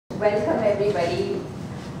welcome everybody.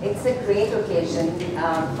 It's a great occasion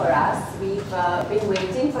for us. We've been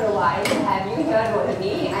waiting for a while to have you here,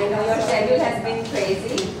 Rohini. I know your schedule has been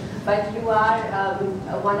crazy, but you are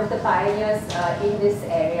one of the pioneers in this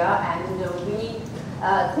area, and we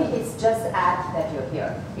think it's just apt that you're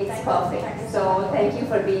here. It's perfect. So thank you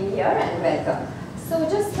for being here and welcome. So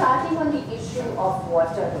just starting on the issue of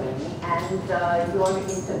water, Rohini, and your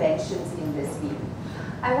interventions in this field.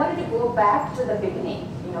 I wanted to go back to the beginning,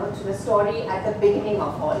 to the story at the beginning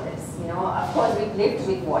of all this. Of course we've lived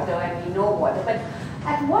with water and we know water, but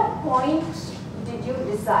at what point did you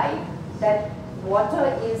decide that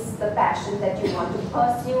water is the passion that you want to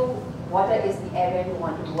pursue, water is the area you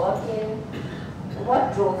want to work in?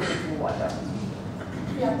 What drove you to water?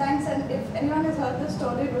 Yeah, thanks. And if anyone has heard this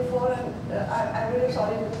story before, and I'm really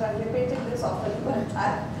sorry because I'm repeating this often, but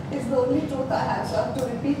it's the only truth I have, so I have to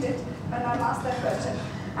repeat it when I'm asked that question.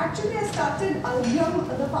 Actually, I started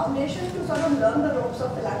the foundation to sort of learn the ropes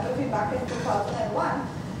of philanthropy back in 2001.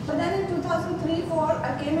 But then in 2003-04,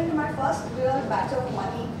 I came into my first real batch of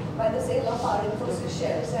money by the sale of our Infosys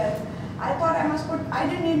shares. And I thought I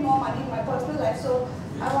didn't need more money in my personal life, so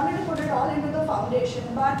I wanted to put it all into the foundation.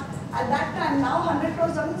 But at that time, now 100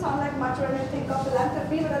 crores doesn't sound like much when you think of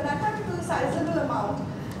philanthropy, but at that time it was a sizable amount.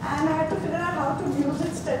 And I had to figure out how to use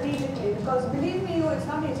it strategically, because believe me, it's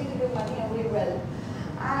not easy to give money away well.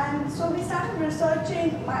 And so we started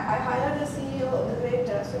researching. I hired a CEO, the great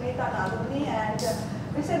Sunita Nagavani, and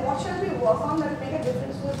we said, what shall we work on that will make a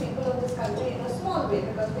difference to the people of this country in a small way,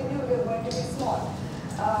 because we knew we were going to be small.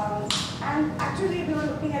 And actually we were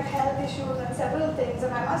looking at health issues and several things,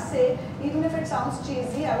 and I must say, even if it sounds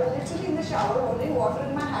cheesy, I was literally in the shower holding water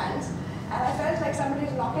in my hands, and I felt like somebody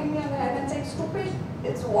is knocking me on the head and saying, stupid,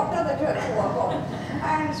 it's water that you have to work on.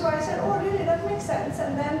 And so I said, oh really, that makes sense.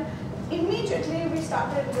 And then immediately we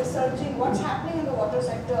started researching what's happening in the water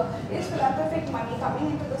sector. Is philanthropic money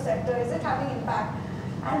coming into the sector? Is it having impact?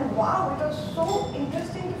 And wow, it was so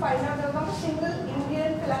interesting to find out there was not a single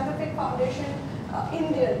Indian philanthropic foundation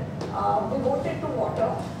devoted to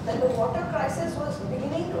water. That the water crisis was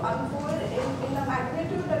beginning to unfold in a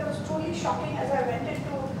magnitude that was truly shocking as I went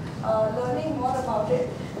into learning more about it.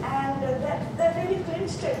 And that really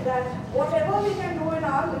clinched it, that whatever we can do in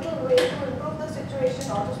our little way to improve the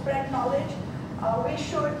situation or to spread knowledge, we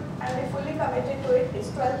should, and we're fully committed to it. It's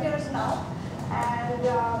 12 years now, and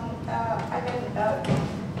I can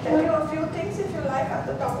tell you a few things if you like at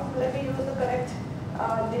the top of, let me use the correct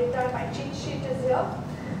data. My cheat sheet is here.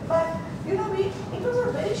 But it was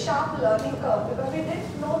a very sharp learning curve because we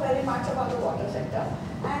didn't know very much about the water sector,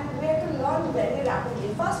 and we had to learn very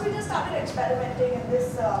rapidly. First, we just started experimenting in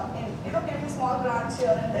this, giving small grants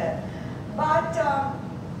here and there. But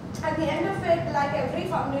at the end of it, like every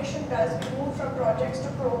foundation does, we moved from projects to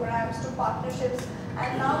programs to partnerships,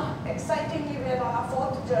 and now, excitingly, we are on our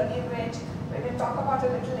fourth journey, which we will talk about a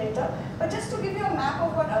little later. But just to give you a map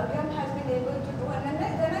of what Argyam has been able to do, and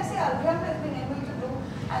when I say Argyam has been able to do,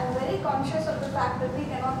 I'm very conscious of the fact that we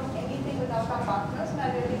cannot do anything without our partners, and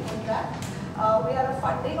I really mean that. We are a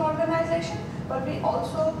funding organization, but we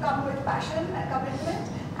also come with passion and commitment,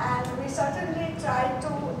 and we certainly try to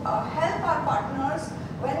help our partners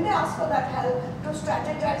when they ask for that help to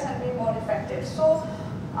strategize and be more effective. So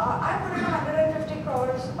I put in 150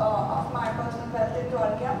 crores of my personal wealth into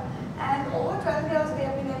Argyam, and over 12 years we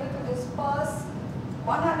have been able to disperse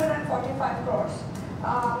 145 crores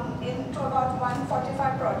into about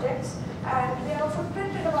 145 projects, and we have a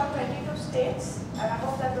footprint in about 22 states, and I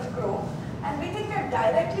hope that will grow. And we think we have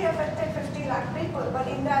directly affected 50 lakh people, but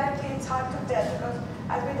indirectly it's hard to tell, because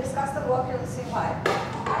as we discuss the work you'll see why.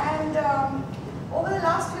 And over the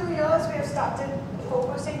last few years we have started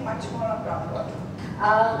focusing much more on groundwater.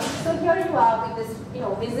 So here you are with this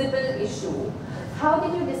visible issue. How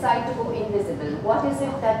did you decide to go invisible? What is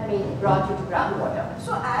it that brought you to groundwater?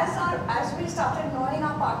 So as we started knowing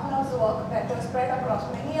our partners' work better, spread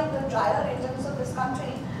across many of the drier regions of this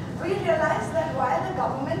country, we realized that while the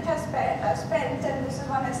government has spent, and this is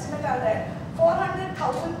one estimate I read, 400,000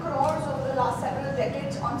 crores over the last several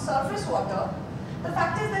decades on surface water, the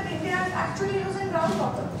fact is that India is actually using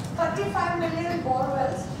groundwater. 35 million bore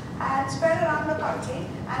wells and spread around the country,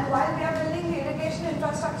 and while we are building the irrigation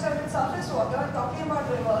infrastructure with surface water, talking about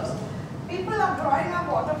rivers, people are drawing up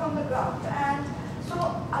water from the ground. And so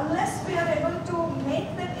unless we are able to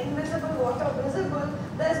make that invisible water visible,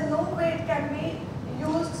 there is no way it can be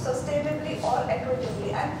used sustainably or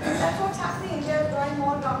equitably. And that's what's happening. India is drawing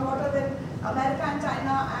more groundwater than America and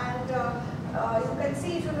China, and you can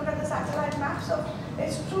see if you look at the satellite maps of,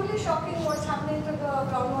 it's truly shocking what's happening to the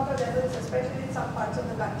groundwater levels, especially in some parts of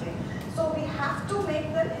the country. So we have to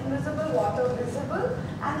make the invisible water visible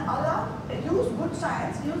and use good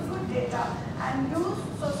science, use good data, and use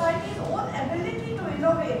society's own ability to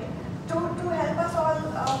innovate to help us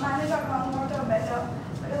all manage our groundwater better.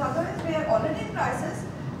 Because otherwise we are already in crisis,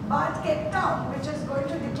 but Cape Town, which is going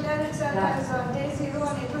to declare itself as day zero,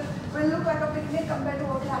 and it will look like a picnic compared to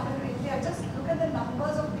what will happen to India. Just look at the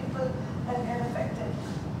numbers of people that get affected.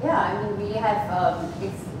 Yeah, I mean, we have,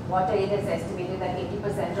 Water Aid has estimated that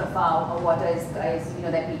 80% of our water is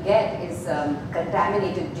that we get is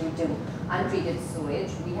contaminated due to untreated sewage.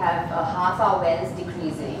 We have half our wells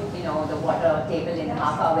decreasing, the water table in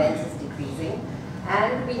half our wells is decreasing.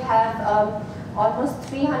 And we have almost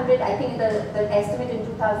 300, I think the estimate in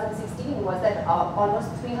 2016 was that almost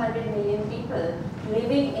 300 million people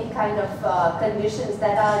living in kind of conditions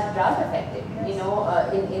that are drought affected,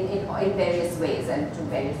 in various ways and to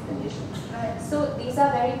various conditions. So these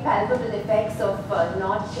are very palpable effects of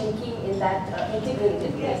not thinking in that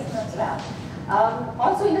integrated way.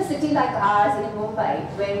 Also in a city like ours in Mumbai,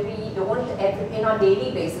 where we don't, in our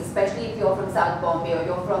daily basis, especially if you're from South Bombay or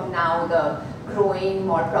you're from now the growing,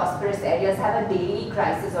 more prosperous areas, have a daily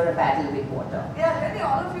crisis or a battle with water. Yeah, really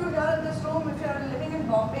all of you here in this room, if you're living in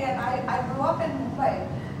Bombay, and I grew up in Mumbai,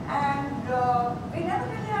 and we never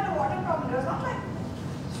really had a water problem. There was not like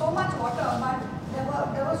so much water, but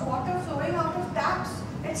there was water flowing out of taps.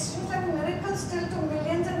 It seems like a miracle still to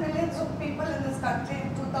millions and millions of people in this country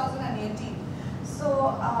in 2018.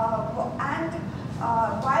 So,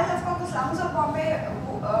 while of course the slums of Bombay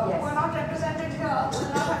were not represented here, will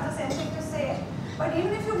not have the same thing to say, but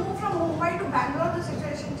even if you move from Mumbai to Bangalore, the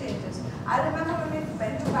situation changes. I remember when we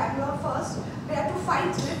went to Bangalore first, we had to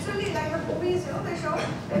fight literally like the movies, they show,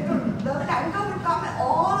 the tanker would come and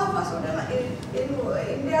all of us would, in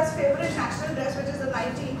India's favorite national dress, which is the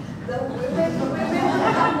nightie, the women would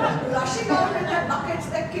come rushing out with their buckets,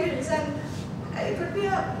 their kids, and it would be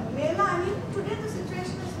a mela. I mean, today the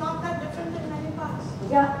situation is not that different in many parts.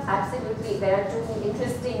 Yeah, absolutely. There are two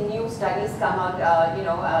interesting new studies come out,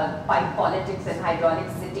 Pipe Politics and Hydronic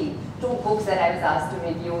City, two books that I was asked to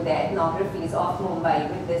review, the ethnographies of Mumbai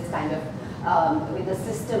with this kind of, with a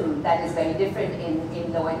system that is very different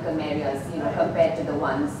in low-income areas, compared to the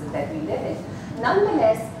ones that we live in.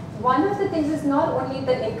 Nonetheless, one of the things is not only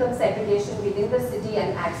the income segregation within the city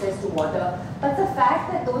and access to water, but the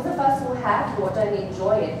fact that those of us who have water and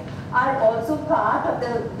enjoy it are also part of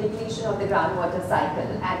the depletion of the groundwater cycle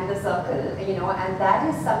and the circle, and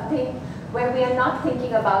that is something where we are not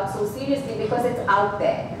thinking about so seriously because it's out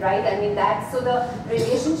there, right? I mean, so the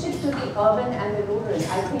relationship to the urban and the rural,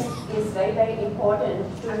 I think, is very, very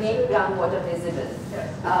important to make groundwater visible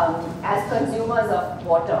as consumers of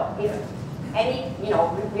water. If we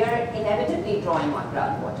are inevitably drawing on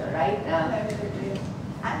groundwater, right? Inevitably.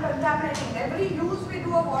 And contaminating. Every use we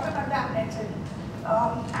do of water contaminated.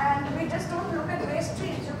 And we just don't look at waste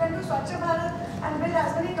streams. You can do Swachh Bharat and build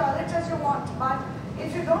as many toilets as you want, but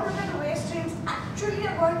if you don't look at waste streams, actually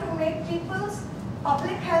you're going to make people's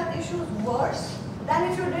public health issues worse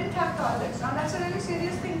than if you didn't have toilets. Now that's a really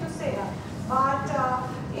serious thing to say, but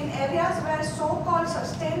in areas where so-called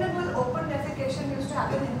sustainable open defecation used to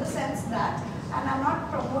happen, in the sense that, and I'm not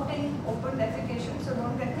promoting open defecation, so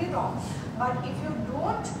don't get me wrong, but if you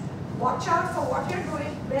don't watch out for what you're doing,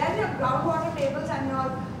 where your groundwater tables and your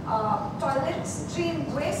toilet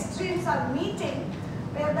stream, waste streams are meeting.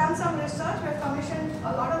 We have done some research, we have commissioned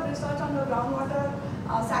a lot of research on the groundwater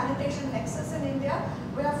sanitation nexus in India.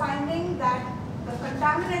 We are finding that the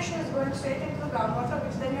contamination is going straight into the groundwater,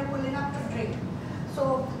 which then you're pulling up to drink.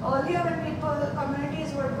 So earlier when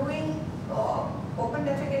communities were doing open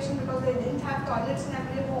defecation because they didn't have toilets in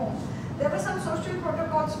every home, there were some social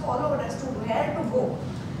protocols followed as to where to go.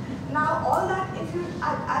 Now all that,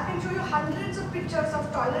 I can show you hundreds of pictures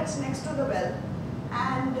of toilets next to the well,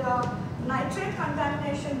 and nitrate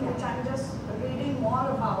contamination, which I'm just reading more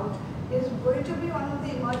about, is going to be one of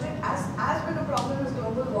the emerging, as big a problem as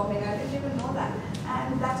global warming. I didn't even know that,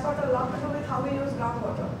 and that's got a lot to do with how we use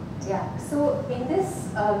groundwater. Yeah, so in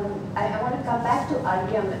this, I want to come back to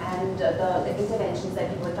Argyam and the interventions that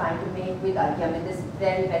you were trying to make with Argyam in this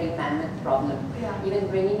very, very mammoth problem, even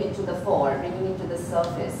bringing it to the fore, bringing it to the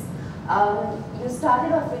surface. You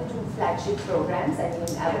started off with two flagship programs. I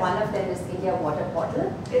mean, one of them is India Water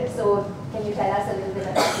Portal. So can you tell us a little bit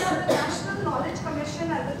about that? The National Knowledge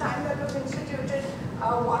Commission at the time that was instituted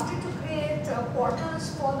wanted to create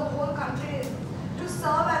portals for the whole country to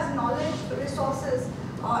serve as knowledge resources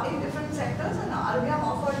in different sectors, and Argyam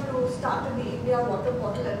offered to start the India Water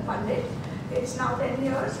Portal and fund it. It's now 10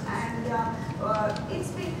 years, and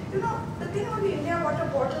it's been, the thing about the India water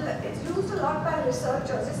bottle, it's used a lot by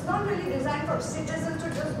researchers. It's not really designed for citizens to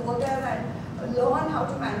just go there and learn how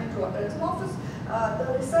to manage water. It's more for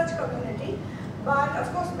the research community. But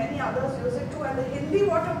of course, many others use it too. And the Hindi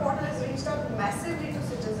water bottle has reached out massively to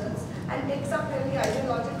citizens and takes up really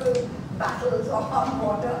ideological battles on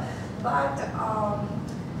water. But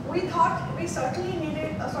we thought we certainly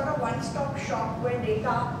needed a sort of one-stop shop where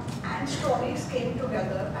data and stories came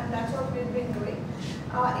together, and that's what we've been doing.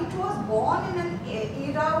 It was born in an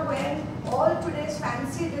era when all today's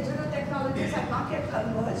fancy digital technologies had not yet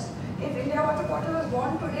converged. If India Water Bottle was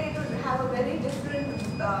born today, it would have a very different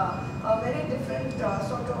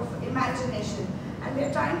sort of imagination. And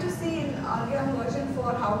we're trying to see in our young version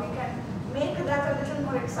 4 how we can make that a little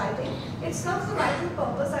more exciting. It serves the vital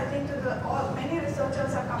purpose, I think, many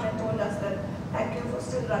researchers have come and told us that thank you for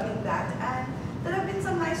still running that. And there have been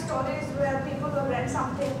some nice stories where people who have read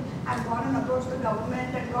something and gone and approached the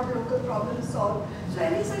government and got local problems solved. So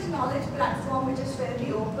any such knowledge platform which is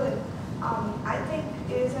fairly open, I think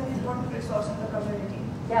is an important resource in the community.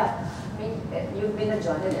 Yeah, I mean, you've been a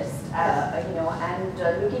journalist, and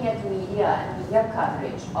looking at media and media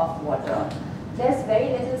coverage of water, there's very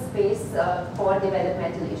little space for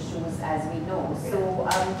developmental issues, as we know. So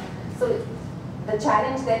the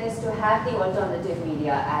challenge then is to have the alternative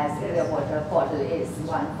media, as India Water Portal is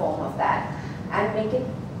one form of that, and make it,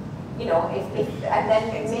 and then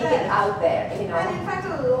make it out there, And in fact,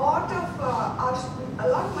 a lot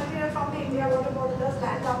of material from the India Water Portal does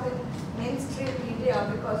land up in mainstream media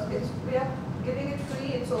because we are giving it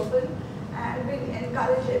free, it's open, and we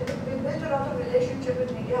encourage it. We built a lot of relationship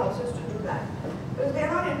with media houses to do that. Because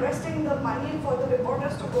they're not investing the money for the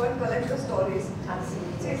reporters to go and collect the stories.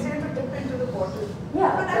 Absolutely. It's easier to dip into the portal.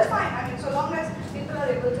 Yeah. But that's fine, I mean, so long as people are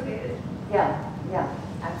able to read it. Yeah,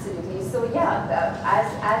 absolutely. So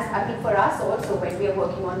for us also, when we are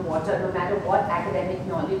working on water, no matter what academic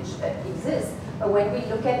knowledge exists, when we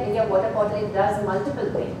look at India Water Portal, it does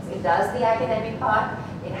multiple things. It does the academic part,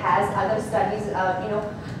 it has other studies, and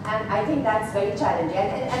I think that's very challenging.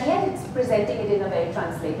 And yet it's presenting it in a very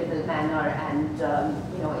translatable manner, and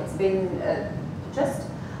it's been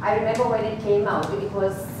I remember when it came out, it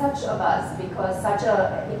was such a buzz because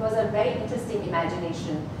it was a very interesting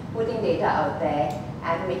imagination, putting data out there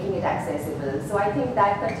and making it accessible. So I think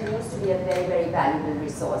that continues to be a very, very valuable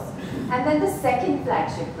resource. And then the second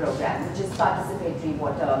flagship program, which is participatory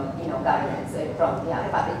water, governance from the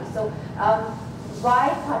public. So why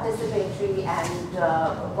participatory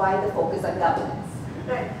and why the focus on governance?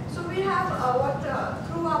 Right. So we have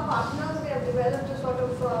through our partners, we have developed a sort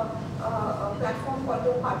of a platform called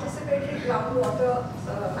the Participatory Groundwater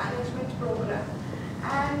Management Program.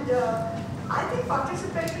 And I think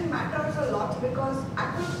participation matters a lot because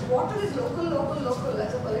water is local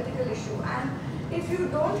as a political issue. And if you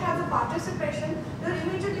don't have the participation, you're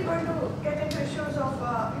immediately going to get into issues of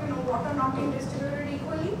water not being distributed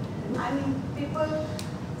equally. I mean, people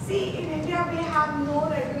see in India we have no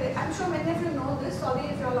regulation. I'm sure many of you know this. Sorry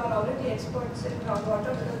if you all are already experts in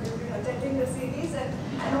groundwater because you've been attending the series, and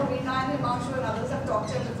I know Veena and Himanshu and others have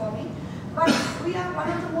talked here before me. But we are one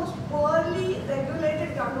of the most poorly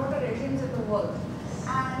regulated groundwater regimes in the world.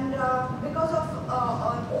 And because of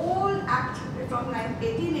an old act from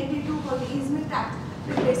 1882 called the Easement Act,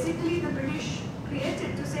 which basically the British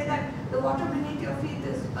created to say that the water beneath your feet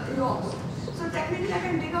is yours. So technically I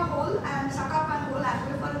can dig a hole and suck up my whole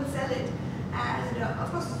aquifer and sell it. And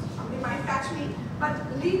of course, somebody might catch me. But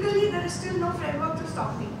legally there is still no framework to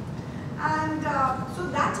stop me. And so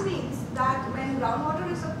that means that when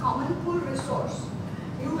groundwater is a common pool resource,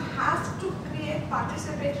 you have to create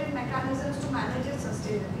participatory mechanisms to manage it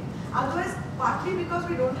sustainably. Otherwise, partly because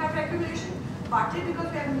we don't have regulation, partly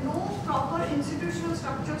because we have no proper institutional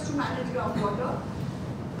structures to manage groundwater,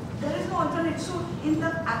 there is no alternative. So in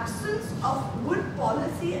the absence of good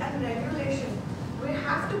policy and regulation, we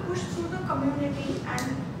have to push through the community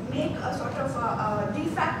and make a sort of de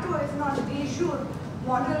facto, if not de jure,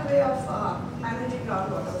 model way of managing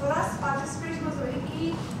groundwater. For us, participation was a very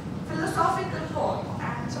key philosophical core,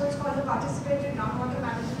 and so it's called the Participatory Groundwater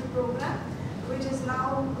Management Program, which is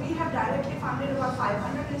now, we have directly funded about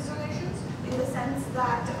 500 installations in the sense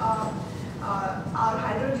that our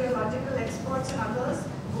hydrogeological experts and others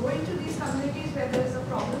go into these communities where there is a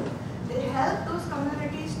problem. They help those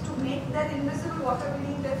communities to make their invisible water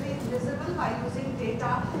beneath their feet visible by using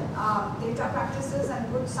data practices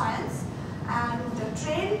and good science, and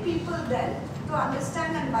train people then to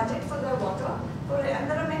understand and budget for their water. And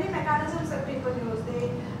there are many mechanisms that people use.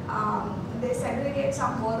 They segregate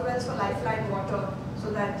some bore wells for lifeline water.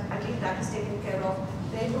 so that at least that is taken care of.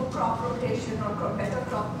 They do crop rotation or better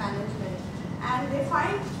crop management. And they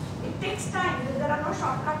find it takes time. There are no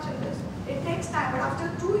shortcuts in this. It takes time, but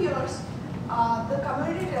after 2 years, the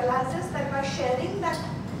community realizes that by sharing that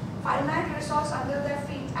finite resource under their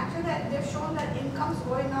feet, actually they've shown that income's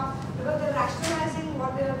going up because they're rationalizing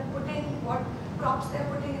what they're putting, what crops they're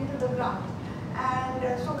putting into the ground.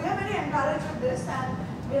 And so we are very encouraged with this, and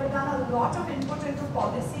we have done a lot of input into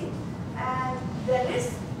policy. And there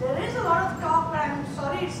is a lot of talk, but I'm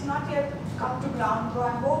sorry it's not yet come to ground. So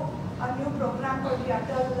I hope a new program called the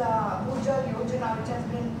Atal Bhujal Yojana, which has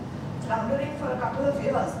been floundering for a couple of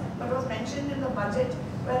years, but was mentioned in the budget,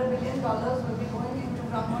 where $1 billion will be going into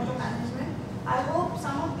groundwater management. I hope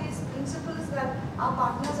some of these principles that our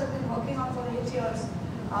partners have been working on for 8 years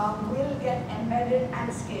will get embedded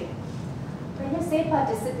and scaled. When you say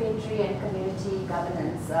participatory and community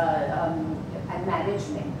governance and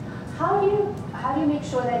management, how do you make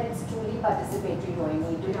sure that it's truly participatory,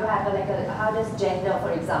 Rohini? Do you have how does gender,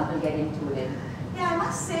 for example, get included? Yeah, I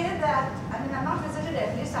must say that, I mean, I've not visited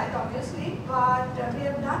every site obviously, but we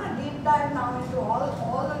have done a deep dive now into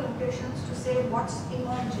all the locations to say what's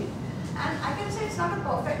emerging. And I can say it's not a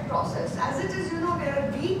perfect process. As it is, we are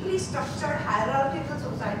a deeply structured hierarchical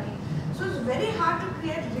society. So it's very hard to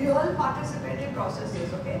create real participatory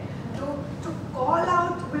processes, okay? To call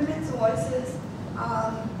out women's voices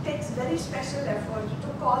takes very special effort. To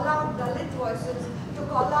call out Dalit voices, to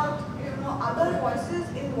call out, other voices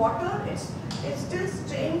in water, it's still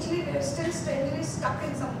strangely, we're still strangely stuck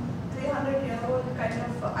in some 300-year-old kind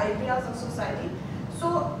of ideas of society.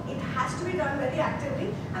 So it has to be done very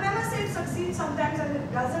actively. And I must say it succeeds sometimes and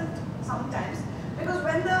it doesn't sometimes. Because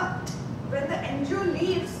when the NGO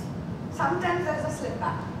leaves, sometimes there's a slip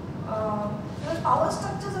back. Because power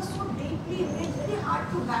structures are so deeply made, very hard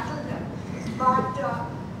to battle them. But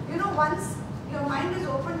once your mind is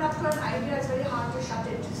opened up to an idea, it's very hard to shut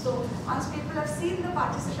it. So once people have seen the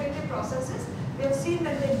participative processes, they have seen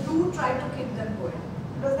that they do try to keep them going.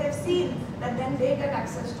 Because they've seen that then they get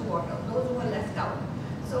access to water, those who are left out.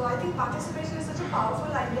 So I think participation is such a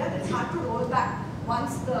powerful idea that it's hard to roll back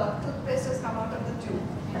once the toothpaste has come out of the tube.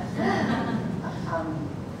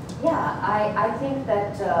 I think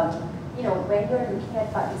that when you're looking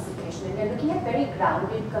at participation, and you're looking at very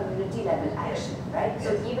grounded community level action, right?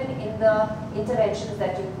 So even in the interventions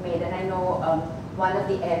that you've made, and I know one of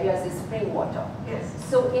the areas is spring water. Yes.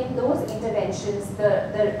 So in those interventions,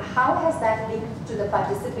 how has that linked to the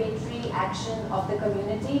participatory action of the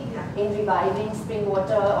community in reviving spring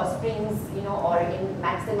water or springs, or in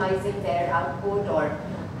maximizing their output, or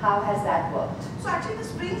how has that worked? So actually the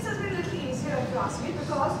springs has been a little easier if you ask me,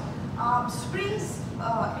 because springs,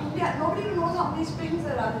 India, nobody knows how many springs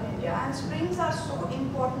there are in India, and springs are so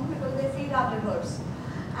important because they feed our rivers.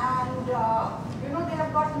 And they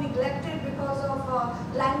have got neglected because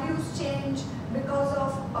of land use change, because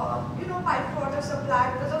of pipe water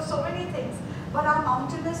supply, because of so many things. But our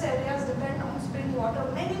mountainous areas depend on spring water.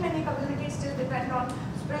 Many communities still depend on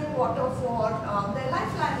spring water for their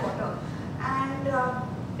lifeline water. And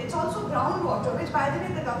it's also groundwater, which by the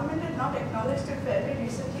way the government had not acknowledged it fairly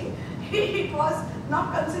recently. It was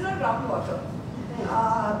not considered groundwater.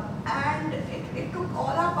 And it took all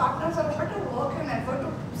our partners a lot of work and effort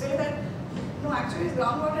to say that, no, actually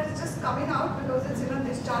groundwater is just coming out because it's in a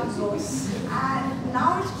discharge zone. And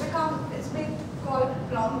now it's been called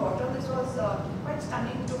groundwater. This was quite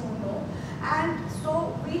stunning to know. And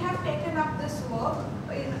so we have taken up this work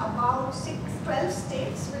in about 12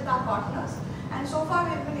 states with our partners. And so far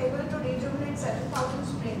we've been able to rejuvenate 7,000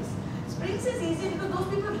 springs. Springs is easy because those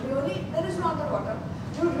people really, there is no other water.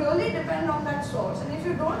 You really depend on that source, and if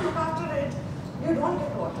you don't look after it, you don't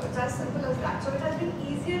get water. It's as simple as that. So it has been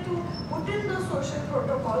easier to put in those social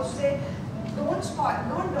protocols, say don't spoil,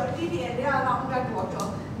 don't dirty the area around that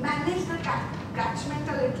water, manage the catchment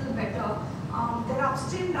a little better. There are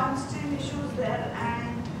upstream, downstream issues there,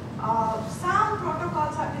 and some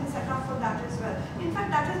protocols have been set up for that as well. In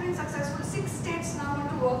fact, that has been successful. 6 states now want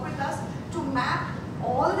to work with us to map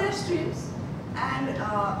all their streams and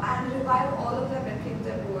revive all of them and keep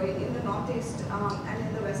them going in the northeast and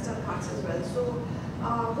in the western parts as well. So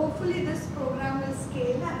hopefully this program will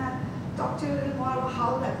scale, and I'll talk to you a little more about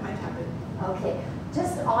how that might happen. Okay.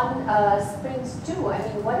 Just on springs too, I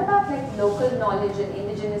mean, what about local knowledge and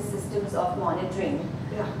indigenous systems of monitoring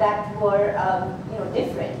that were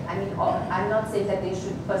different? I mean, I'm not saying that they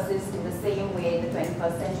should persist in the same way in the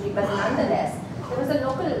 21st century, but nonetheless, there was a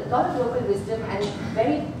lot of local wisdom and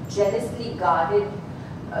very jealously guarded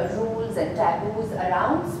rules and taboos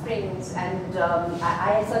around springs, and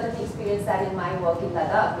I certainly experienced that in my work in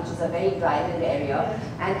Ladakh, which is a very dry-land area,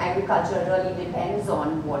 and agriculture really depends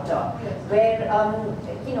on water, where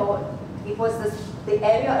you know, it was the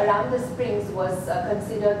area around the springs was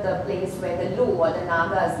considered the place where the Lu or the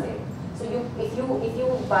Nagas lived. So if you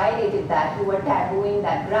violated that, you were tabooing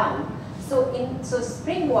that ground. So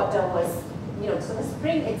spring water was, you know, so the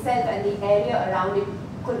spring itself and the area around it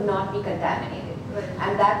could not be contaminated. Right.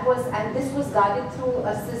 And this was guarded through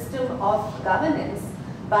a system of governance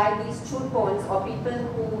by these chudpons, or people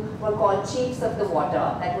who were called chiefs of the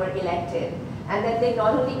water, that were elected. And then they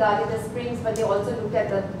not only guarded the springs, but they also looked at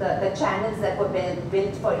the channels that were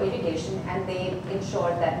built for irrigation, and they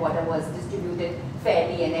ensured that water was distributed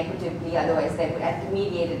fairly and equitably, otherwise they would have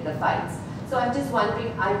mediated the fights. So I'm just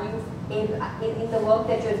wondering, are you, in the work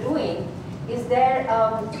that you're doing, is there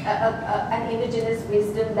an indigenous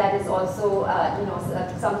wisdom that is also, you know,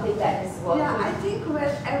 something that is working? Yeah, I think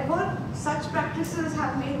wherever such practices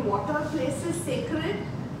have made water places sacred,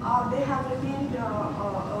 they have remained, you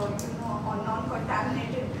know,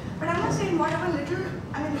 non-contaminated. But I must say, in whatever little,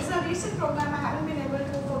 I mean, this is a recent program. I haven't been able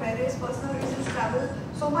to, for various personal reasons, travel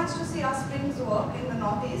so much to see our springs work in the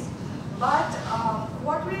Northeast. But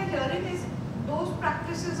what we are hearing is those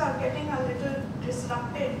practices are getting a little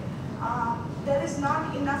disrupted. There is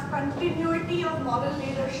not enough continuity of moral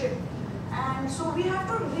leadership, and so we have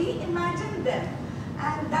to reimagine them,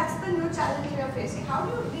 and that's the new challenge we are facing. How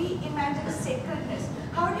do you reimagine sacredness?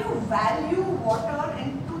 How do you value water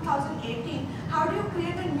in 2018? How do you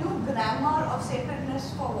create a new grammar of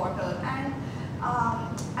sacredness for water? And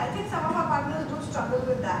I think some of our partners do struggle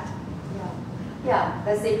with that. Yeah,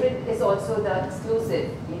 the sacred is also the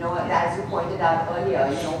exclusive, you know, as you pointed out earlier,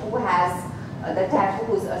 you know, who has the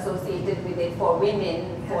taboos associated with it for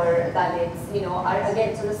women, for Dalits, you know, are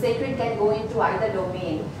again, so the sacred can go into either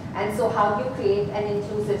domain. And so how do you create an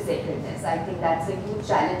inclusive sacredness? I think that's a huge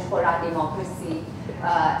challenge for our democracy,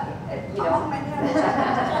 you know.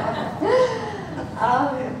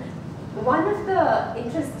 One of the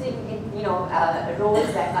interesting, you know,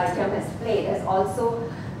 roles that Artyom has played has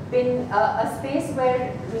also been a space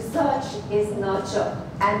where research is nurtured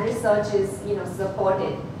and research is, you know,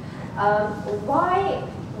 supported.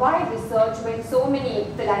 Why research when so many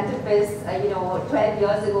philanthropists, you know, 12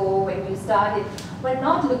 years ago when we started, we're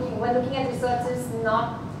looking at research as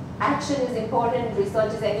not, action is important,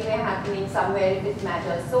 research is anyway happening somewhere if it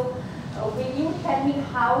matters. So will you tell me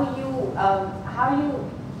how you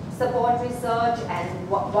support research, and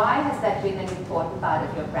why has that been an important part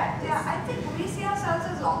of your practice? Yeah, I think we see ourselves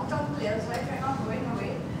as long-term players, right? We're not going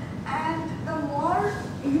away. And the more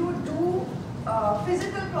you do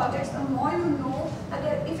physical projects, the more you know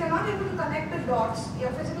that if you're not able to connect the dots,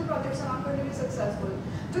 your physical projects are not going to be successful.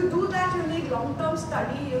 To do that, you need long-term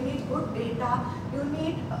study, you need good data, you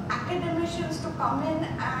need academicians to come in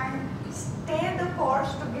and stay the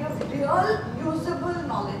course to give real usable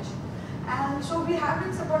knowledge. And so we have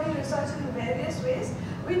been supporting research in various ways.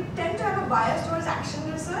 We tend to have a bias towards action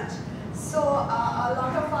research. So a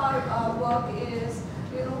lot of our work is,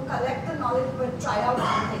 you know, collect the knowledge but try out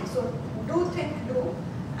something. So do, think, do,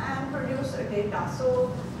 and produce data.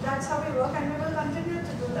 So that's how we work, and we will continue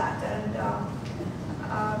to do that. And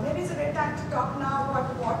maybe it's a great time to talk now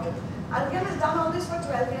about what Artyom has done all this for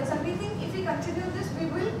 12 years, and we think if we continue this, we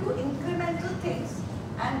will do incremental things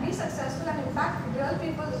and be successful and impact real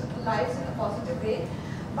people's lives in a positive way.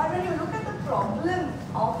 But when you look at the problem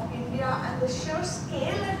of India and the sheer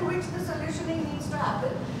scale at which the solutioning needs to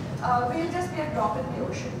happen, we'll just be a drop in the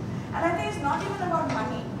ocean. And I think it's not even about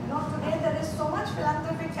money. You know, today there is so much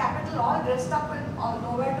philanthropic capital all dressed up and all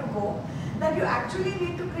nowhere to go, that you actually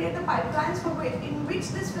need to create the pipelines in which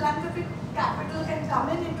this philanthropic capital can come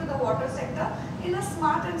into the water sector in a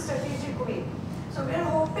smart and strategic way. So we are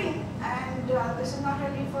hoping, and this is not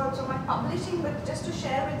really for so much publishing, but just to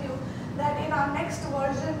share with you, that in our next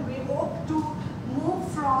version we hope to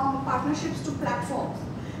move from partnerships to platforms.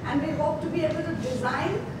 And we hope to be able to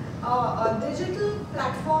design a digital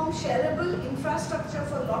platform, shareable infrastructure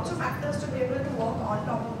for lots of actors to be able to work on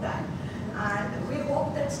top of that. And we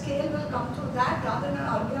hope that scale will come through that rather than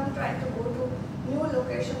Artyom trying to go to new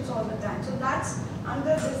locations all the time. So that's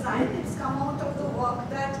under design. It's come out of the work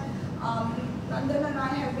that Nandan and I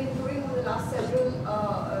have been doing over the last several,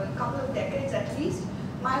 couple of decades at least.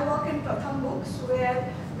 My work in Pratham Books,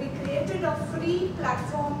 where we created a free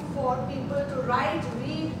platform for people to write,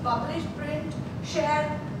 read, publish, print,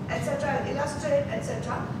 share, etc., illustrate,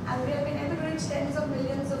 etc. And we have been able to reach tens of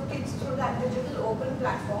millions of kids through that digital open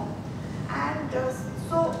platform. And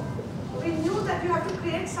so we knew that you have to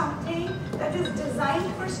create something that is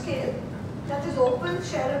designed for scale, that is open,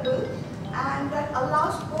 shareable, and that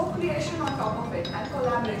allows co-creation on top of it and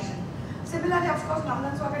collaboration. Similarly, of course,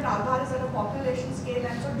 Nandan's Aadhaar is at a population scale,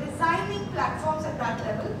 and so designing platforms at that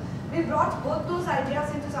level, we brought both those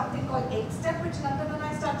ideas into something called 8-Step, which Nandan and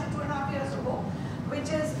I started 2.5 years ago, which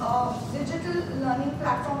is a digital learning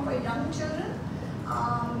platform for young children.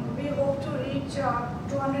 We hope to reach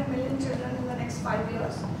 200 million children in the next 5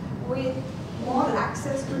 years with more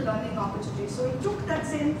access to learning opportunities. So we took that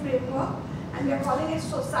same framework and we are calling it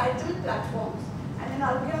societal platforms. And in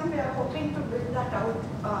Argyam, we are hoping to build that out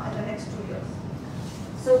in the next 2 years.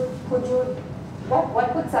 So could you,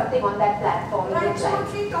 what could something on that platform look like? Right, so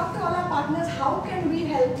if we talk to all our partners, how can we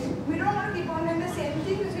help you? We don't want to keep on doing the same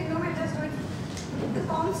thing because we know we're just doing. The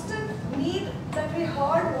constant need that we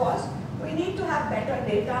heard was, we need to have better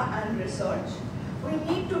data and research. We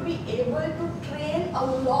need to be able to train a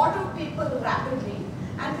lot of people rapidly,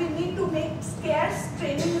 and we need to make scarce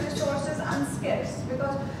training resources unscarce.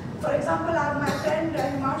 Because, for example, my friend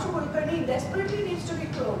Himanshu Kulkarni desperately needs to be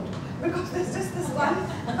cloned, because there's just this one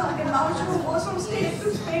Himanshu who goes from state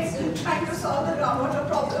to state trying to solve the groundwater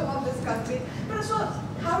problem of this country. But so,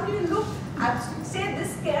 how do you look at, say,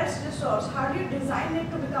 this scarce resource? How do you design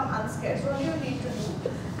it to become unscarce? What do you need to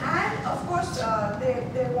do? And of course,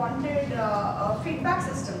 they wanted feedback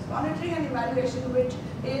systems, monitoring and evaluation, which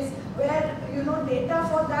is where data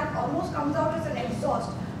for that almost comes out as an exhaust,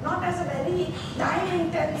 not as a very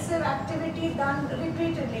time-intensive activity done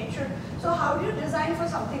repeatedly. So how do you design for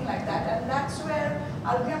something like that? And that's where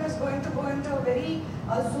Argyam is going to go into a very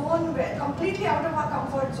zone where completely out of our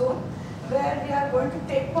comfort zone, where we are going to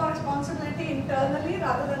take more responsibility internally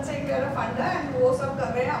rather than saying we are a funder and wo sab kar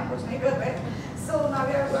rahe hain, hum kuch nahi kar rahe. So now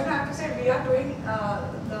we are going to have to say we are doing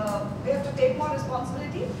we have to take more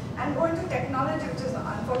responsibility and go into technology, which is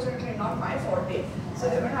unfortunately not my forte. So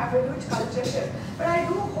they're going to have a huge culture shift. But I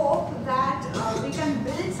do hope that we can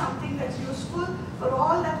build something that's useful for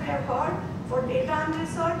all that we have heard, for data and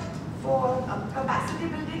research, for capacity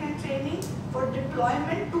building and training, for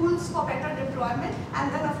deployment, tools for better deployment,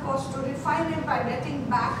 and then of course to refine it by getting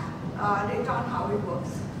back data on how it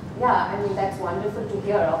works. Yeah, I mean, that's wonderful to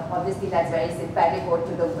hear. Obviously, that's very simpatico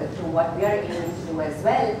to what we are aiming to do as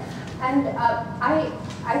well. And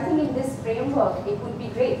I think in this framework, it would be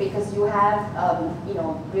great because you have,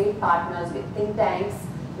 great partners with think tanks,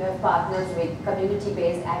 you have partners with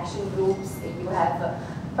community-based action groups, you have,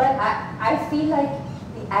 but I feel like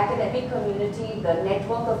the academic community, the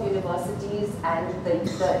network of universities and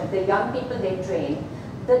the young people they train,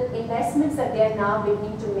 the investments that they are now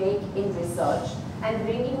beginning to make in research, and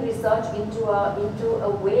bringing research into a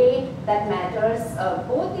way that matters,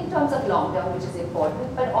 both in terms of long term, which is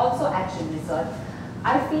important, but also action research.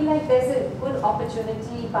 I feel like there's a good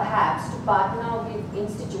opportunity perhaps to partner with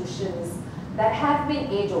institutions that have been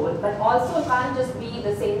age-old, but also can't just be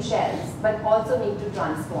the same shells, but also need to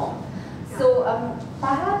transform. So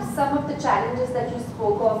perhaps some of the challenges that you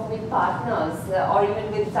spoke of with partners, or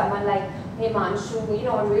even with someone like Himanshu,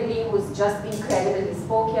 really was just incredible. He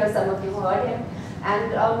spoke here, some of you heard him.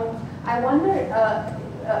 And I wonder,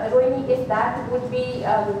 Rohini, if that would be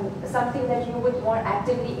something that you would more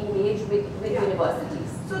actively engage with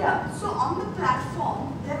universities. So, so on the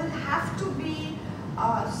platform, there will have to be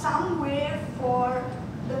some way for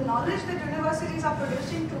the knowledge that universities are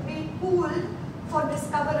producing to be pooled for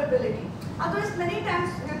discoverability. Otherwise, many times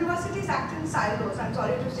universities act in silos, I'm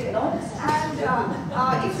sorry to say. No. And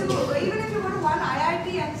even if you go to one IIT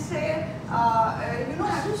and say,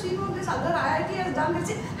 have you seen what this other IIT has done? They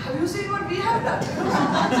say, have you seen what we have done?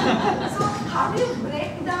 So how do you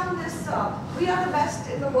break down this, we are the best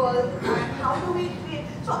in the world, and how do we create?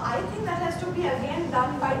 So I think that has to be again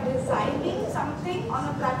done by designing something on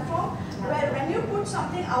a platform where when you put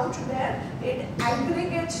something out there, it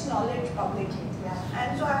aggregates knowledge publicly.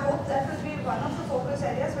 And so I hope that will be one of the focus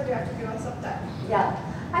areas, but you have to give us some time. Yeah,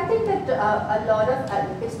 I think that a lot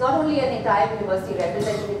of, it's not only an entire university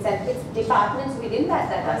represented itself, it's departments within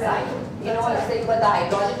that are siloed. So you've got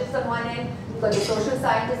the hydrologists on one end, you've got the social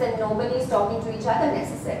scientists, and nobody is talking to each other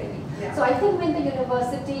necessarily. Yeah. So I think when the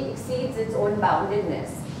university exceeds its own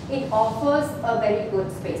boundedness, it offers a very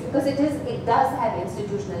good space because it does have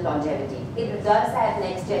institutional longevity. It does have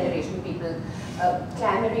next generation people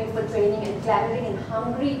clamoring for training and clamoring and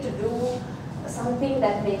hungry to do something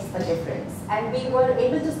that makes a difference. And we were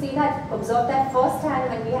able to see that, observe that firsthand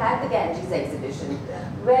when we had the Ganges exhibition,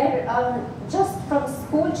 where just from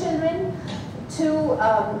school children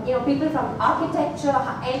to people from architecture,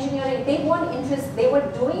 engineering, they weren't interested, they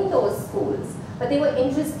were doing those schools, but they were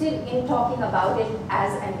interested in talking about it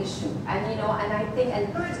as an issue. And and I think,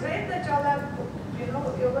 no, it's great that y'all have,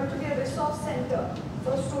 you're going to be a resource center for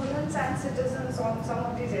for students and citizens on some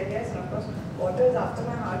of these areas. And of course, water is after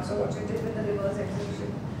my heart, so what you did with the rivers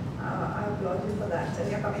exhibition, I applaud you for that.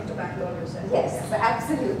 And you're coming to Bangalore, you said. Yes,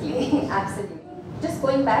 absolutely, absolutely. Just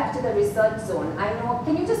going back to the research zone, I know,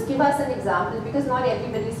 can you just give us an example, because not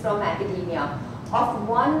everybody is from academia, of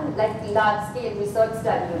one like large-scale research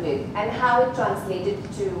study you did and how it translated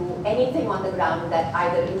to anything on the ground that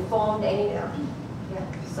either informed any... Yeah.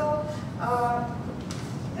 So,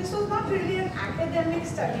 this was not really an academic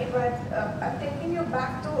study, but I'm taking you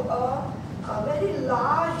back to a very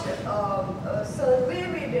large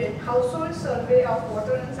survey we did, household survey of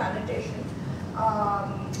water and sanitation.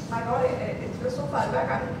 My God, it was so far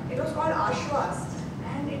back. It was called Ashwas,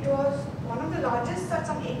 and it was one of the largest at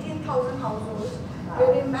some 18,000 households,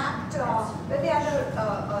 where we mapped, where we had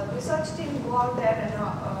a research team go out there and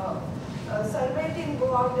a survey team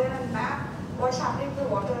go out there and map what's happening to the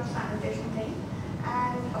water and sanitation thing.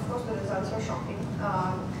 And of course the results were shocking.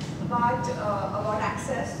 But about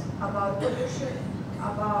access, about pollution,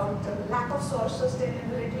 about lack of source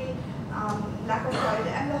sustainability, lack of toilet,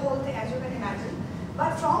 and the whole thing, as you can imagine.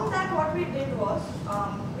 But from that, what we did was,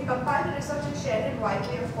 we compiled the research and shared it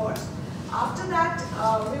widely, of course. After that,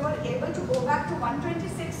 we were able to go back to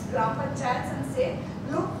 126 Gram Panchayats and say,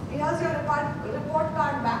 look, here's your report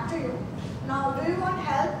card back to you. Now, do you want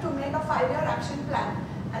help to make a 5-year action plan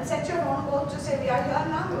and set your own goal to say, we are here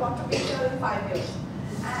now, we want to be here in 5 years.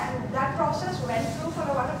 And that process went through for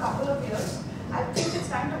about a couple of years. I think it's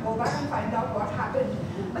time to go back and find out what happened.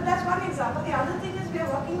 But that's one example. The other thing is we are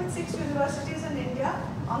working with 6 universities in India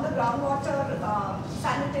on the groundwater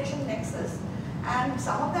sanitation nexus. And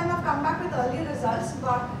some of them have come back with early results,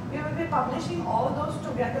 but we will be publishing all those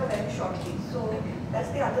together very shortly. So that's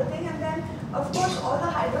the other thing. And then, of course, all the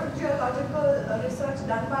hydrogeological research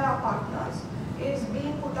done by our partners is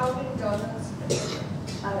being put out in journals.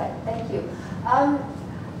 All right, thank you.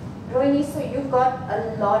 Rohini, so you've got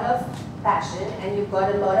a lot of passion and you've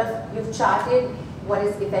got a lot of, you've charted what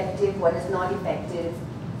is effective, what is not effective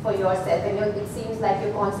for yourself, and it seems like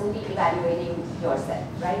you're constantly evaluating yourself,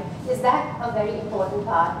 right? Is that a very important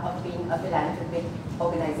part of being a philanthropic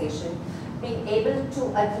organization? Being able to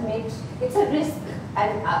admit it's a risk.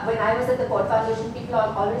 And when I was at the Port Foundation, people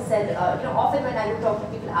always said, often when I would talk to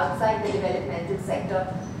people outside the developmental sector,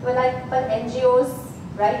 they were like, but NGOs,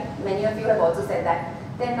 right? Many of you have also said that.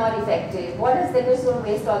 They're not effective. What is, they're just going to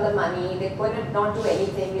waste all the money, they're going to not do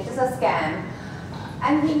anything, it is a scam.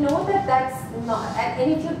 And we know that that's not,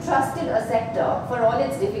 and if you trusted a sector for all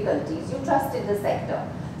its difficulties, you trusted the sector.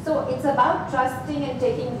 So it's about trusting and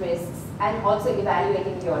taking risks and also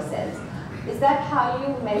evaluating yourselves. Is that how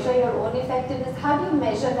you measure your own effectiveness? How do you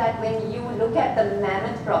measure that when you look at the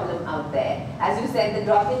mammoth problem out there? As you said, the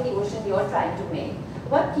drop in the ocean you're trying to make.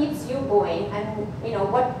 What keeps you going, and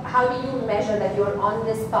how do you measure that you're on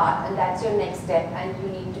this path and that's your next step and you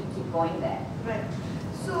need to keep going there? Right.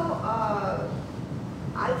 So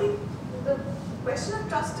I think the question of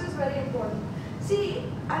trust is very important. See,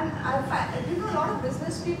 and I find, a lot of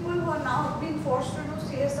business people who are now being forced to do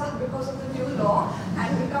CSR because of the new law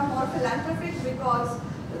and become more philanthropic, because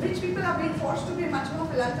rich people are being forced to be much more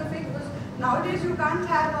philanthropic, because nowadays you can't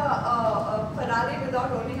have a Ferrari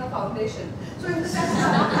without owning a foundation. So in the sense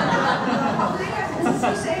that public has business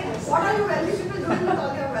to say, what are you wealthy people doing with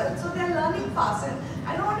all your wealth? So they're learning fast, and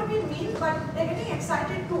I don't want to be mean, but they're getting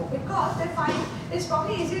excited too, because they find it's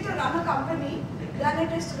probably easier to run a company than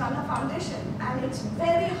it is to run a foundation, and it's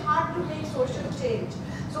very hard to make social change.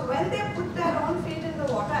 So when they put their own feet in the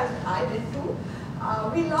water, as I did too,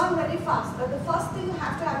 we learn very fast that the first thing you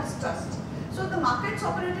have to have is trust. So the markets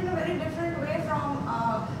operate in a very different way from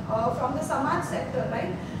the Samaj sector,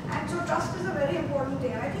 right? And so trust is a very important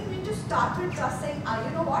thing. And I think we need to start with trust, saying,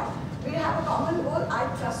 you know what, we have a common goal, I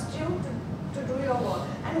trust you to do your work.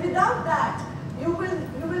 And without that, you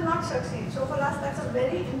will not succeed. So for us, that's a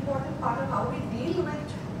very important part of how we deal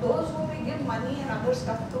with those who we give money and other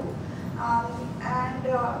stuff to.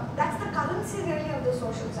 That's the currency really of the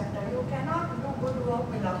social sector. You cannot do good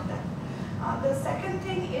work without that. The second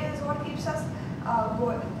thing is what keeps us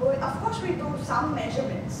going. Of course, we do some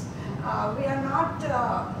measurements. We are not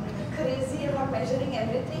crazy about measuring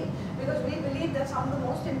everything, because we believe that some of the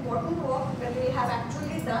most important work that we have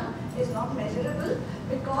actually done is not measurable,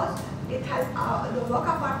 because it has the work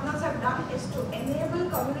our partners have done is to enable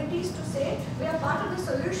communities to say we are part of the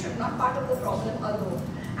solution, not part of the problem alone.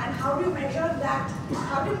 And how do you measure that?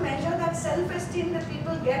 How do you measure that self-esteem that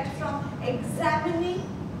people get from examining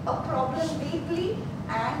a problem deeply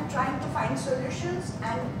and trying to find solutions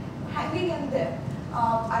and hanging in there?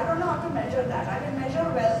 I don't know how to measure that. I can measure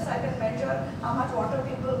wells, I can measure how much water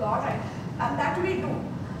people got, and that we do.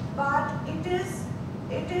 But it is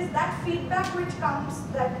it is that feedback which comes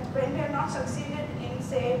that when we have not succeeded in,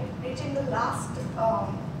 say, reaching the last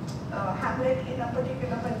hamlet in a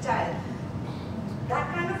particular panchayat,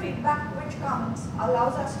 that kind of feedback which comes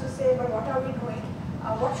allows us to say, but what are we doing?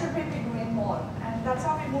 What should we be doing more? And that's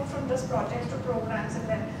how we move from just projects to programs, and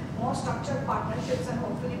then more structured partnerships, and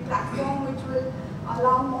hopefully platform which will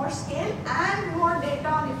allow more scale and more data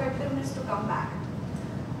on effectiveness to come back.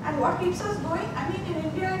 And what keeps us going? I mean, in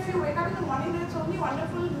India, if you wake up in the morning, there's so many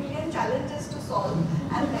wonderful million challenges to solve,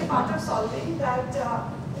 and we're part of solving that.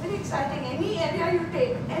 Very exciting. Any area you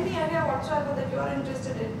take, any area whatsoever that you are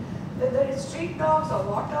interested in, whether it's street dogs or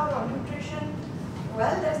water or nutrition,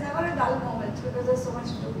 well, there's never a dull moment because there's so much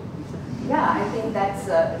to do. Yeah, I think that's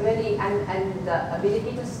really, and the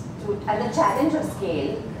ability and the challenge of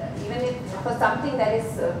scale, even if for something that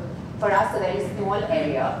is for us a very small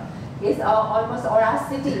area, is almost, or our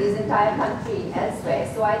city is entire country elsewhere.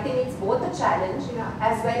 So I think it's both a challenge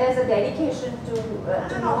as well as a dedication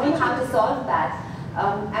to knowing how to solve that.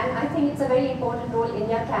 And I think it's a very important role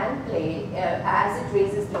India can play as it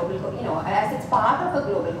raises global, as it's part of a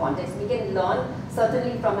global context. We can learn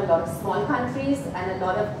certainly from a lot of small countries and a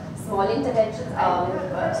lot of small interventions.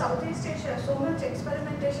 Southeast Asia, so much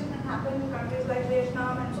experimentation can happen in countries like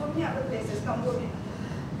Vietnam and so many other places, Cambodia.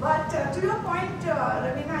 But to your point,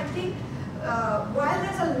 Ravina, I think while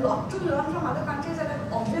there's a lot to learn from other countries that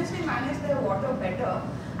have obviously managed their water better,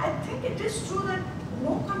 I think it is true that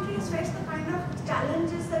no country has faced the kind of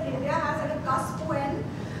challenges that India has at a cusp when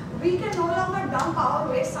we can no longer dump our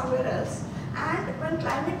waste somewhere else, and when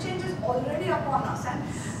climate change is already upon us. And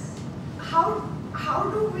how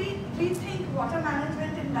do we rethink water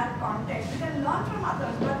management in that context? We can learn from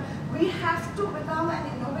others, but we have to become an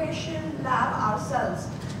innovation lab ourselves,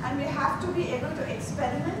 and we have to be able to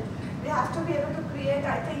experiment. We have to be able to create,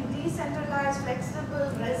 I think, decentralized, flexible,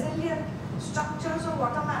 resilient structures of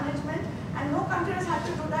water management. And no country has had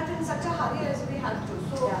to do that in such a hurry as we had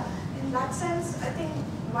to. So in that sense, I think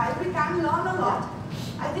while we can learn a lot,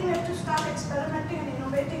 I think we have to start experimenting and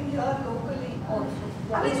innovating here locally also.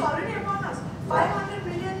 I mean, it's already upon us. 500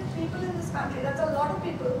 million people in this country, that's a lot of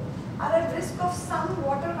people, are at risk of some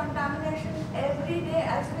water contamination every day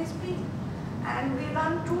as we speak. And we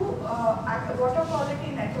run two water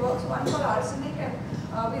quality networks, one for arsenic, and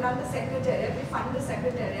we run the secretariat, we fund the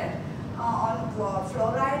secretariat on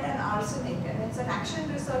fluoride and arsenic, and it's an action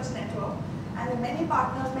research network, and there are many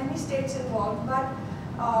partners, many states involved. But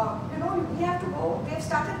we have to go. We have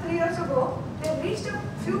started 3 years ago. We have reached a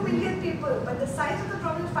few million people, but the size of the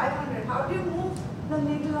problem is 500. How do you move the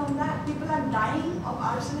needle on that? People are dying of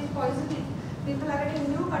arsenic poisoning. People are getting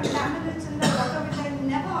new contaminants in their water which I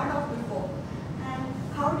never heard of before. And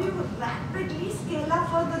how do you rapidly scale up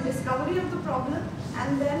for the discovery of the problem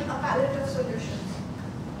and then a palette of solutions?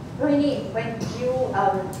 Rohini, when you,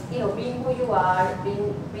 being who you are,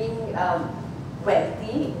 being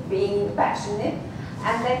wealthy, being passionate,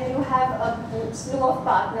 and then you have a slew of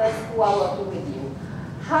partners who are working with you,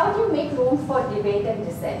 how do you make room for debate and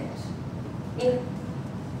dissent? It's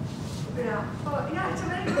a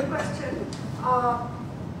very good question.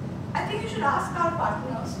 I think you should ask our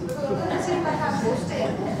partners, because it doesn't seem like I'm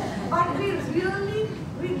boasting, but we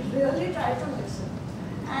really try to listen.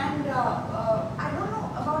 And I don't know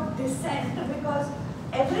about dissent, because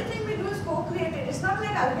everything we do is co-created. It's not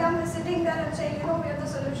like Argyam is sitting there and saying, we have the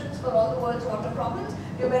solutions for all the world's water problems.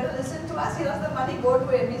 You better listen to us. Here's the money. Go to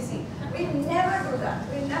ABC. We never do that.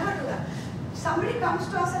 We never do that. Somebody comes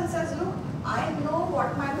to us and says, look, I know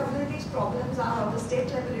what my community's problems are, or the state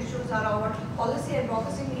level issues are, or what policy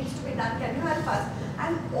advocacy needs to be done. Can you help us?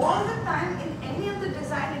 And all the time in any of the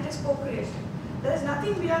design, it is co-creation. There is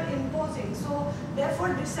nothing we are imposing, so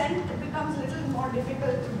therefore dissent becomes a little more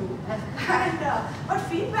difficult to do. But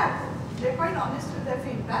feedback, they're quite honest with their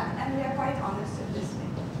feedback, and we are quite honest in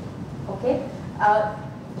listening. Okay,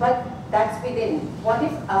 but that's within. What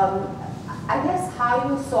if, I guess, how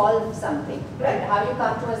you solve something, right? How you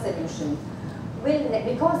come to a solution,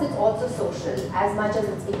 because it's also social as much as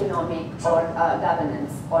it's economic or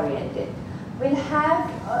governance oriented, will have.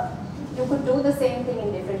 You could do the same thing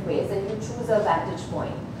in different ways, and you choose a vantage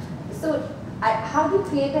point. So, how do you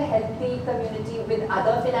create a healthy community with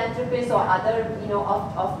other philanthropists or other,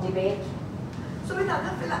 of debate? So, with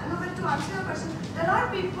other philanthropists, to answer your question, there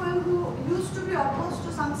are people who used to be opposed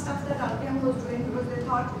to some stuff that RPM was doing because they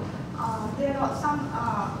thought there are some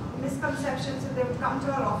misconceptions, and they would come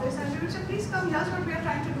to our office and we would say, please come, here's what we are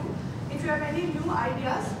trying to do. If you have any new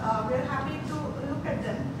ideas, we are happy to look at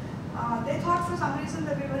them. They thought for some reason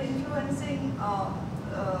that we were influencing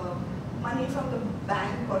money from the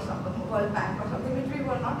bank or something, World Bank or something, which we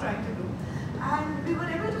were not trying to do. And we were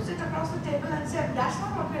able to sit across the table and say, that's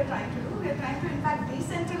not what we are trying to do. We are trying to, in fact,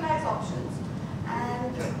 decentralize options.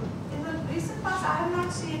 And in the recent past, I have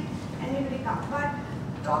not seen anybody come. But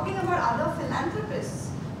talking about other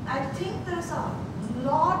philanthropists, I think there's a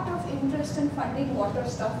lot of interest in funding water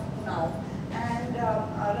stuff now. And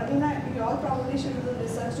Ravina, you all probably should do the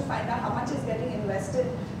research to find out how much is getting invested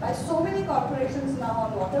by so many corporations now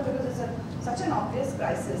on water, because it's such an obvious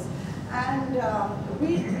crisis. And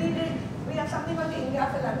we have something called the India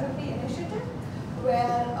Philanthropy Initiative,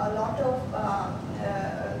 where a lot of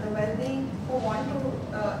the wealthy who want to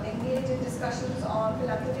engage in discussions on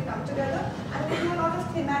philanthropy come together, and we do a lot of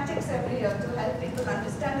thematics every year to help people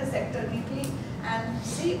understand the sector deeply and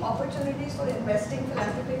see opportunities for investing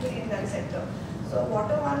philanthropically in that sector. So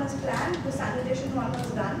water one is planned, the sanitation one was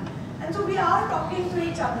done. And so we are talking to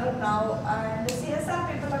each other now, and the CSR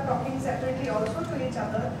people are talking separately also to each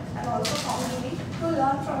other and also communally to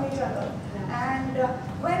learn from each other. And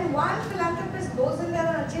when one philanthropist goes in there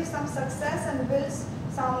and achieves some success and builds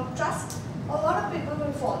some trust, a lot of people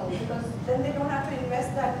will follow, because then they don't have to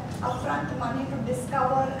invest that upfront money to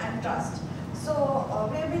discover and trust. So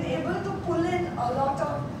we have been able to pull in a lot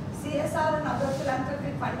of CSR and other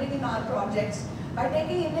philanthropic funding in our projects by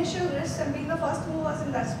taking initial risks and being the first movers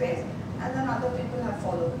in that space, and then other people have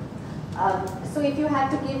followed. So if you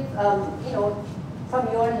had to give, from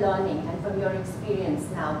your learning and from your experience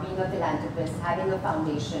now, being a philanthropist, having a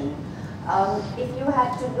foundation, if you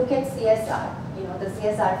had to look at CSR, the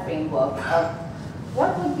CSR framework,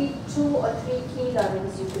 what would be 2 or 3 key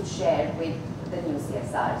learnings you could share with the new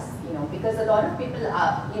CSRs? Because a lot of people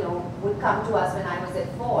would come to us when I was at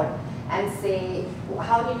Ford and say,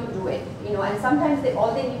 how do you do it? And sometimes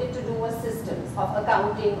all they needed to do was systems of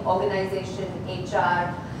accounting, organization,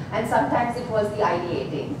 HR, and sometimes it was the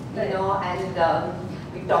ideating, and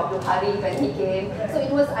we talked to Hari when he came. So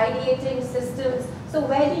it was ideating systems. So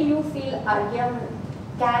where do you feel Argyam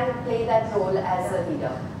can play that role as a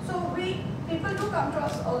leader? So people do come to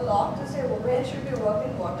us a lot to say, well, where should we work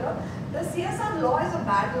in water? The CSR law is a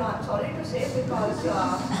bad law, I'm sorry to say, because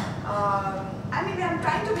I'm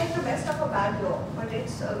trying to make the best of a bad law, but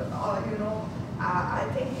it's, I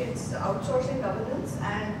think it's outsourcing governance,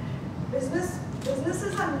 and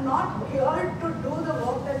businesses are not geared to do the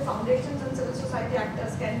work that foundations and civil society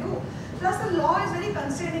actors can do. Plus the law is very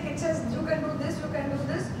constraining. It says you can do this, you can do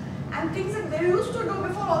this, and things that they used to do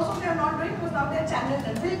before also they are not doing, because now they are channeled.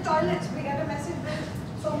 And build toilets, we get a message, build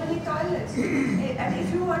so many toilets. And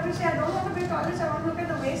if you were to say, I don't want to build toilets, I want to look at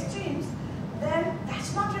the waste streams, then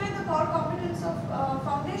that's not really the core competence of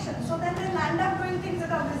foundations. So then they land up doing things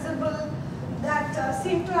that are visible, that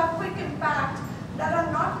seem to have quick impact, that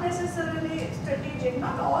are not necessarily strategic.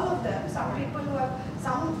 Not all of them. Some people who have,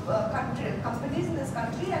 companies in this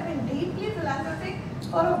country have been deeply philanthropic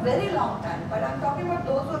for a very long time. But I'm talking about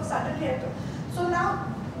those who have suddenly had to. So now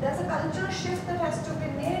there's a cultural shift that has to be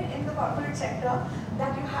made in the corporate sector,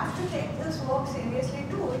 that you have to take this work seriously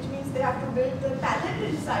too, which means they have to build the talent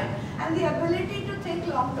inside and the ability to think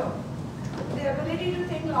long term. The ability to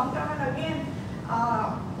think long term, and again,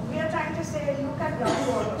 we are trying to say, look at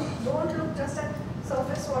groundwater. Don't look just at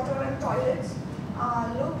surface water and toilets.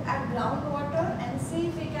 Look at groundwater and see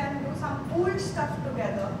if we can do some pooled stuff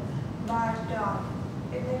together. But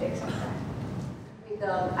it may take some time.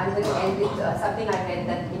 I'm going to end with something I read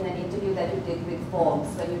that in an interview that you did with Forbes,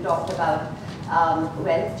 when you talked about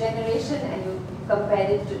wealth generation, and you compared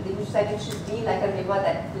it to, you said it should be like a river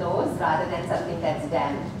that flows rather than something that's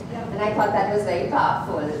dammed. Yeah. And I thought that was very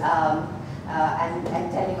powerful, and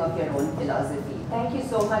telling of your own philosophy. Thank you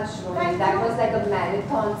so much, Rohini. That was like a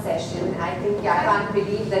marathon session. I can't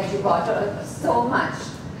believe that you got so much.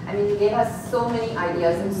 I mean, you gave us so many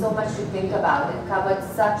ideas and so much to think about, and covered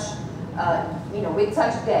such, with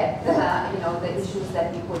such depth, the issues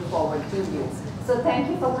that we put forward to you. So thank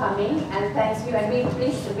you for coming, and thank you. And we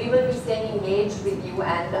will be staying engaged with you.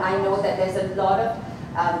 And I know that there's a lot of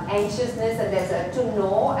anxiousness, and there's a to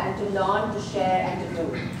know and to learn, to share, and to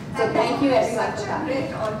do. So thank you everyone for coming. Such a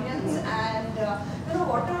great audience, and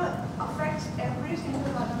water affects every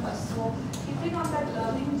single one of us. So keeping on that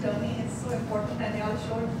learning journey is so important, and you all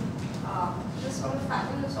showed this sort of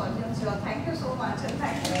fabulous audience here. Thank you so much, and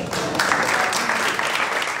thank you.